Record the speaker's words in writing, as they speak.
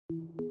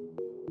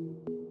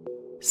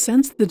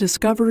Since the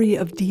discovery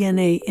of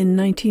DNA in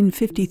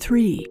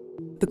 1953,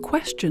 the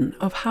question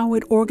of how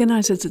it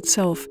organizes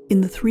itself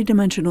in the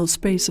three-dimensional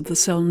space of the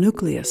cell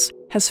nucleus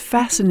has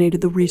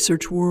fascinated the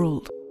research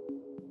world.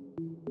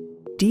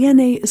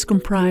 DNA is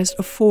comprised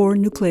of 4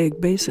 nucleic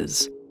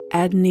bases: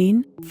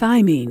 adenine,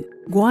 thymine,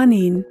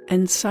 guanine,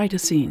 and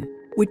cytosine,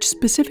 which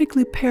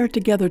specifically pair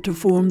together to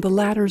form the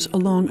ladders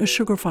along a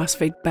sugar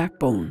phosphate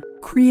backbone,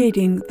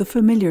 creating the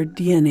familiar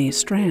DNA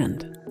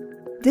strand.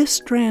 This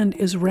strand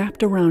is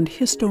wrapped around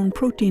histone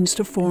proteins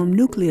to form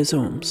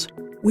nucleosomes,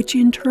 which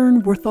in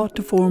turn were thought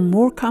to form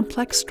more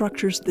complex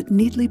structures that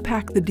neatly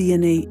pack the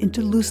DNA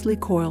into loosely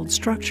coiled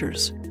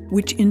structures,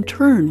 which in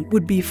turn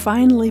would be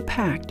finely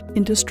packed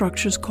into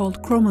structures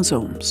called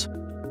chromosomes.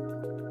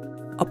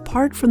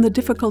 Apart from the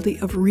difficulty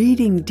of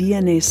reading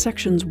DNA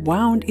sections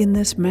wound in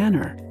this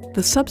manner,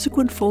 the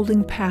subsequent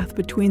folding path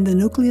between the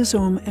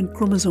nucleosome and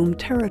chromosome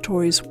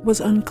territories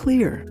was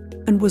unclear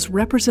and was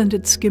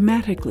represented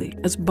schematically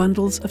as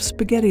bundles of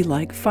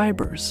spaghetti-like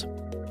fibers.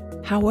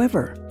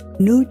 However,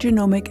 new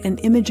genomic and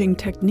imaging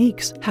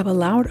techniques have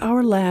allowed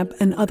our lab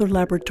and other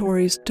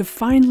laboratories to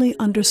finally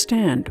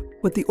understand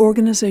what the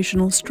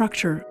organizational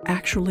structure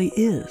actually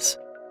is.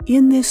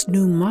 In this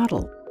new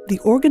model,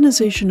 the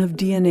organization of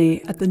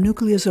DNA at the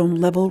nucleosome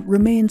level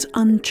remains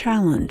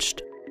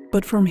unchallenged,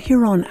 but from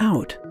here on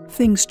out,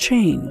 things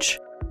change.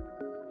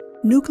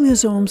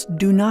 Nucleosomes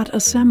do not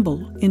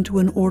assemble into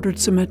an ordered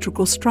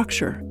symmetrical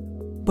structure,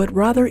 but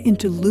rather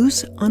into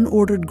loose,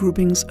 unordered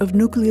groupings of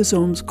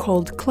nucleosomes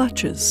called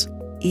clutches,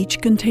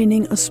 each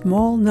containing a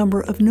small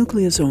number of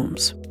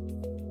nucleosomes.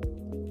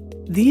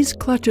 These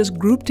clutches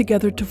group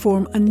together to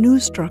form a new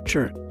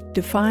structure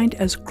defined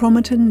as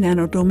chromatin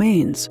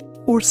nanodomains,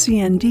 or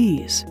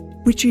CNDs,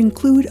 which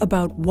include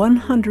about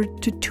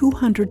 100 to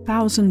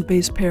 200,000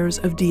 base pairs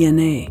of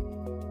DNA.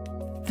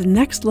 The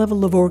next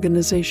level of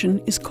organization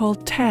is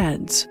called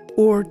TADs,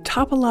 or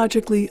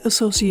topologically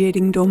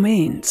associating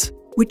domains,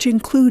 which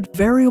include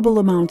variable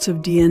amounts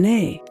of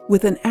DNA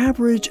with an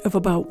average of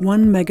about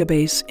 1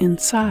 megabase in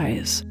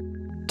size.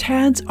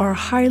 TADs are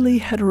highly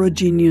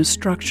heterogeneous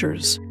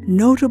structures,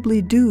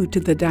 notably due to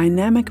the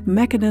dynamic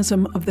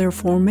mechanism of their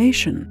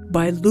formation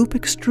by loop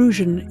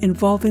extrusion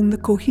involving the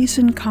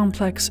cohesin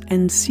complex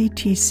and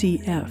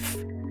CTCF.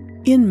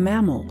 In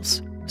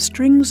mammals,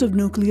 strings of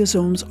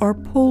nucleosomes are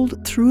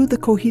pulled through the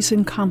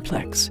cohesin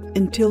complex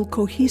until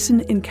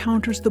cohesin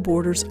encounters the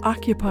borders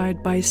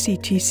occupied by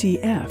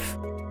CTCF.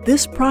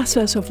 This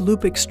process of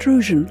loop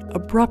extrusion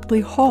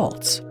abruptly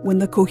halts when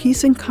the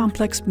cohesin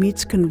complex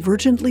meets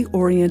convergently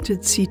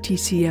oriented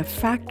CTCF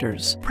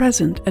factors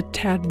present at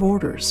TAD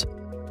borders.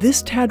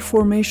 This TAD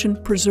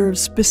formation preserves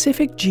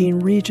specific gene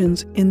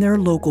regions in their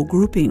local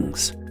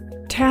groupings.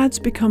 TADs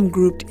become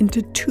grouped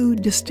into 2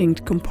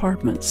 distinct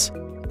compartments: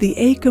 the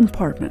A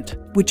compartment,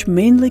 which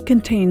mainly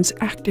contains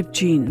active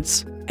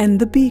genes, and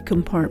the B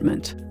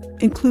compartment,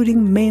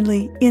 including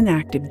mainly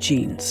inactive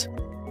genes.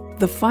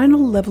 The final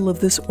level of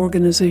this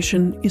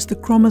organization is the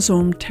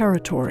chromosome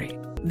territory.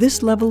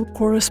 This level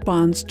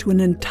corresponds to an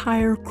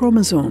entire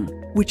chromosome,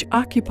 which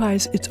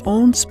occupies its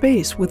own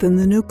space within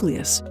the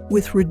nucleus,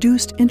 with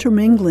reduced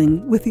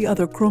intermingling with the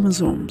other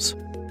chromosomes.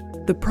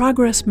 The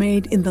progress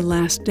made in the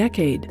last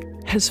decade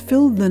has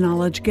filled the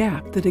knowledge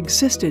gap that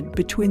existed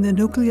between the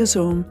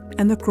nucleosome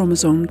and the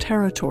chromosome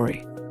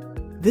territory.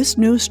 This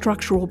new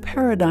structural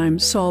paradigm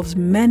solves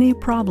many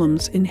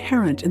problems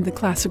inherent in the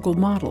classical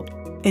model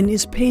and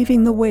is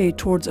paving the way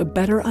towards a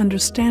better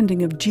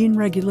understanding of gene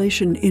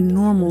regulation in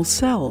normal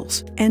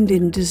cells and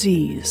in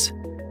disease.